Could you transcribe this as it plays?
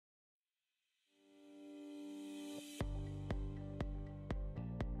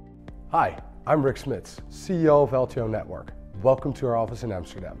Hi, I'm Rick Smits, CEO of LTO Network. Welcome to our office in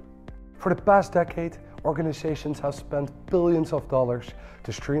Amsterdam. For the past decade, organizations have spent billions of dollars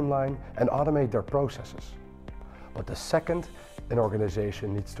to streamline and automate their processes. But the second an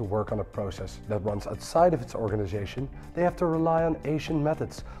organization needs to work on a process that runs outside of its organization, they have to rely on ancient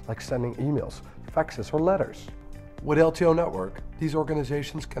methods like sending emails, faxes, or letters. With LTO Network, these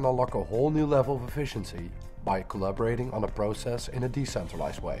organizations can unlock a whole new level of efficiency by collaborating on a process in a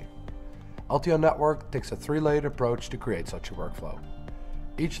decentralized way. LTO Network takes a three-layered approach to create such a workflow.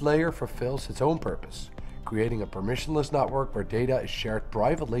 Each layer fulfills its own purpose, creating a permissionless network where data is shared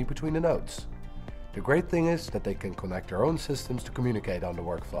privately between the nodes. The great thing is that they can connect their own systems to communicate on the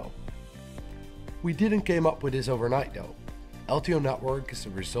workflow. We didn't come up with this overnight though. LTO Network is the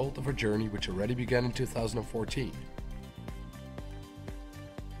result of a journey which already began in 2014.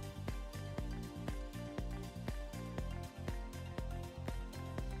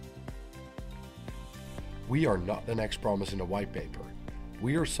 We are not the next promise in a white paper.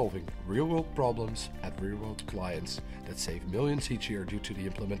 We are solving real-world problems at real-world clients that save millions each year due to the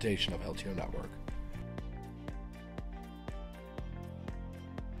implementation of LTO Network.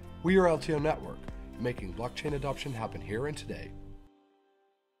 We are LTO Network, making blockchain adoption happen here and today.